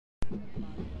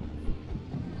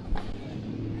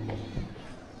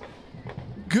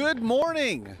Good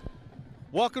morning.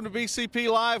 Welcome to BCP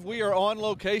Live. We are on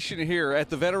location here at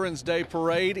the Veterans Day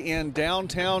Parade in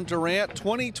downtown Durant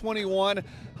 2021.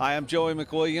 Hi, I'm Joey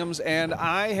McWilliams, and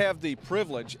I have the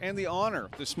privilege and the honor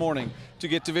this morning to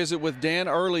get to visit with Dan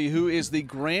Early, who is the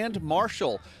Grand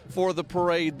Marshal for the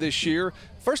parade this year.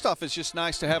 First off, it's just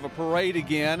nice to have a parade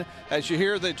again. As you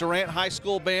hear the Durant High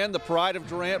School Band, the Pride of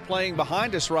Durant, playing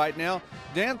behind us right now.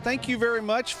 Dan, thank you very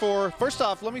much for, first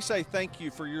off, let me say thank you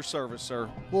for your service, sir.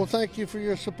 Well, thank you for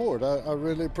your support. I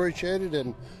really appreciate it,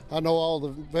 and I know all the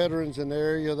veterans in the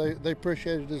area, they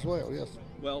appreciate it as well, yes.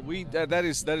 Well, that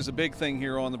is a big thing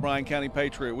here on the Bryan County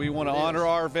Patriot. We want to honor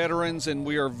our veterans, and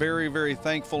we are very, very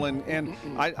thankful. And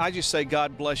I just say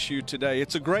God bless you today.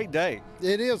 It's a great day.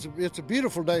 It is. It's a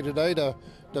beautiful day today to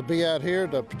be out here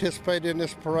to participate in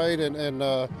this parade and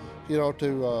you know,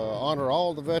 to honor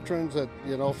all the veterans that,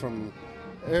 you know, from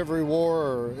every war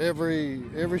or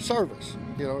every service,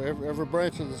 you know, every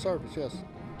branch of the service. Yes.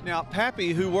 Now,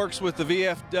 Pappy, who works with the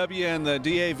VFW and the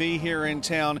DAV here in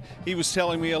town, he was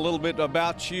telling me a little bit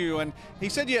about you, and he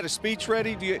said you had a speech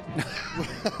ready. Do you?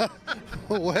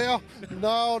 Well,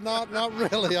 no, not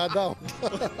really. I don't.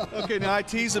 Okay, now I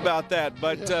tease about that,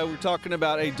 but we're talking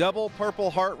about a double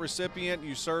Purple Heart recipient.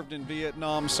 You served in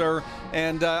Vietnam, sir,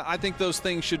 and I think those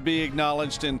things should be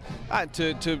acknowledged. And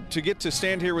to get to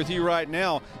stand here with you right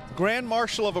now, Grand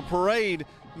Marshal of a parade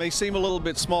may seem a little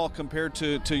bit small compared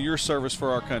to your service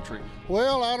for our country.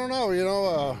 Well, I don't know. You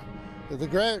know, the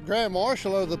Grand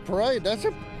Marshal of the parade, that's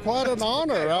quite an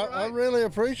honor. Okay, right. I really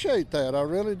appreciate that. I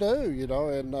really do, you know,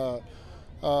 and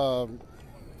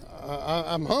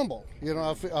I'm humble. You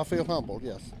know, I feel humbled,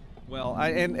 yes. Well,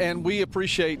 and we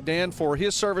appreciate Dan for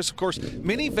his service. Of course,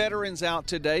 many veterans out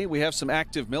today. We have some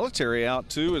active military out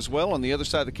too as well on the other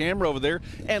side of the camera over there,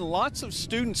 and lots of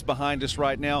students behind us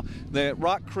right now. The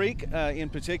Rock Creek in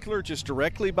particular, just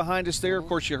directly behind us there. Of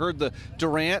course, you heard the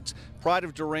Durant, Pride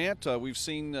of Durant. We've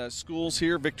seen schools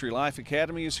here. Victory Life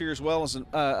Academy is here, as well as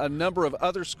a number of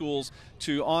other schools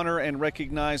to honor and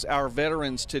recognize our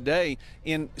veterans today.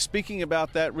 In speaking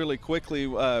about that really quickly,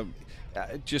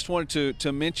 I just wanted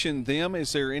to mention them.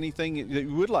 Is there anything that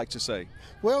you would like to say?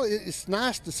 Well, it's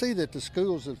nice to see that the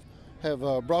schools have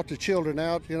brought the children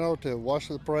out, you know, to watch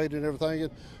the parade and everything.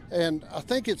 And I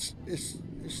think it's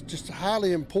just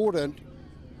highly important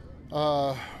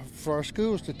for our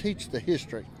schools to teach the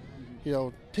history. You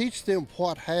know, teach them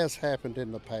what has happened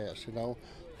in the past. You know,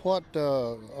 what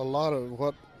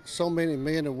what so many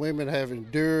men and women have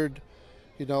endured,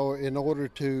 you know, in order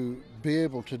to be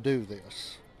able to do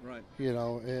this. Right. You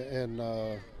know,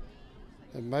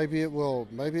 and maybe it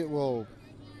will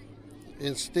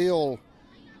instill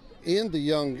in the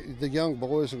young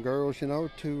boys and girls, you know,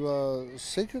 to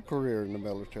seek a career in the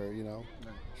military. You know,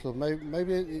 right. So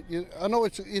maybe I know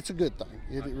it's a good thing.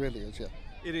 It really is. Yeah.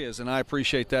 It is, and I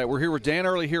appreciate that. We're here with Dan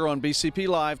Early here on BCP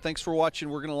Live. Thanks for watching.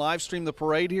 We're going to live stream the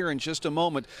parade here in just a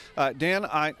moment. Dan,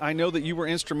 I know that you were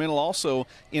instrumental also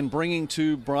in bringing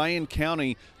to Bryan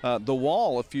County the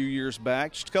wall a few years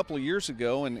back, just a couple of years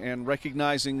ago, and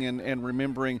recognizing and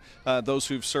remembering those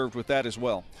who've served with that as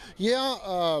well. Yeah,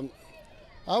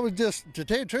 I was just, to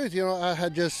tell you the truth, you know, I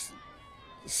had just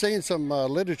seen some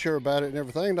literature about it and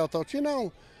everything, and I thought, you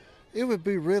know, it would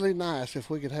be really nice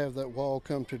if we could have that wall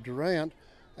come to Durant.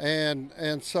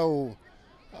 And so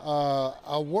I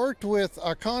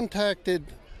contacted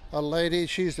a lady.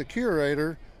 She's the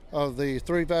curator of the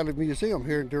Three Valley Museum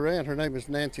here in Durant. Her name is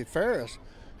Nancy Ferris.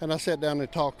 And I sat down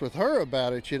and talked with her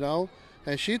about it, you know,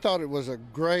 and she thought it was a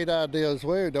great idea as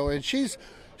well, you know. And she's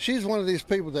one of these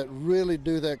people that really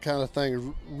do that kind of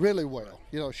thing really well.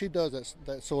 You know, she does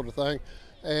that sort of thing.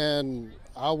 And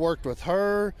I worked with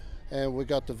her, and we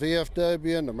got the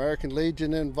VFW and the American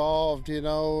Legion involved, you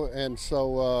know, and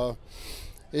so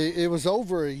it was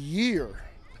over a year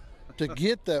to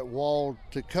get that wall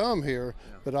to come here,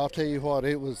 but I'll tell you what,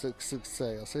 it was a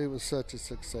success. It was such a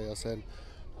success, and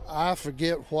I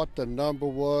forget what the number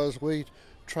was. We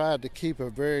tried to keep a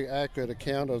very accurate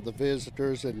account of the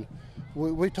visitors, and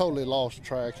we totally lost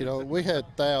track, you know. We had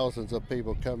thousands of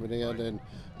people coming in,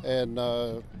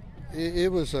 and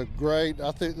it was a great,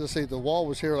 I think, let's see, the wall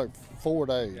was here like 4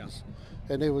 days,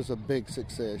 and it was a big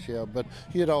success, yeah. But,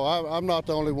 you know, I'm not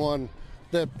the only one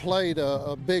that played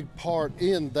a big part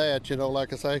in that, you know.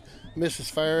 Like I say,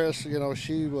 Mrs. Ferris, you know,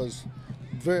 she was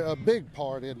a big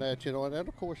part in that, you know. And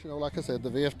of course, you know, like I said, the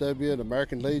VFW and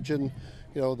American Legion,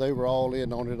 you know, they were all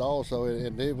in on it also,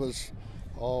 and it was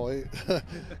Oh,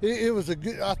 it was a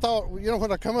good. I thought,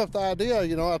 when I come up with the idea,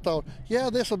 I thought, yeah,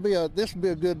 this will be a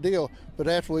good deal. But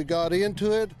after we got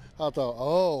into it, I thought,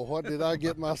 oh, what did I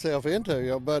get myself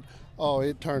into? But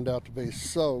it turned out to be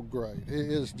so great.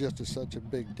 It is just such a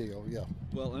big deal. Yeah.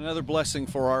 Well, another blessing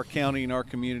for our county and our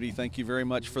community. Thank you very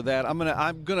much for that. I'm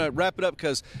gonna wrap it up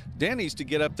because Dan needs to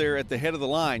get up there at the head of the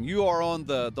line. You are on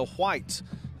the white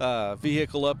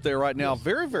vehicle up there right now.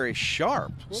 Very, very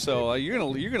sharp. So you're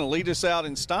gonna lead us out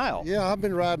in style. Yeah, I've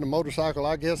been riding a motorcycle,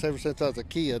 I guess, ever since I was a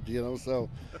kid. So,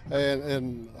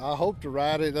 and I hope to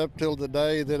ride it up till the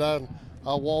day that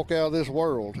I walk out of this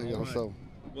world. Right. So.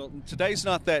 Well, today's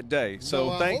not that day. So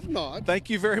no, I hope not. Thank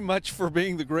you very much for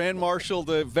being the Grand Marshal,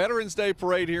 the Veterans Day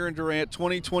Parade here in Durant,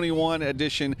 2021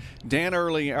 edition. Dan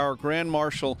Early, our Grand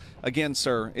Marshal. Again,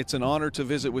 sir, it's an honor to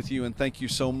visit with you, and thank you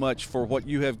so much for what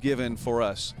you have given for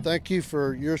us. Thank you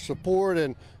for your support,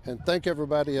 and thank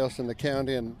everybody else in the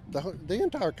county and the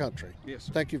entire country. Yes,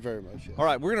 sir. Thank you very much. Yes. All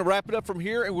right, we're going to wrap it up from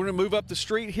here, and we're going to move up the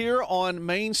street here on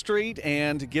Main Street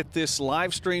and get this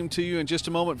live stream to you in just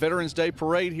a moment. Veterans Day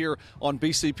Parade here on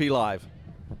BCP Live.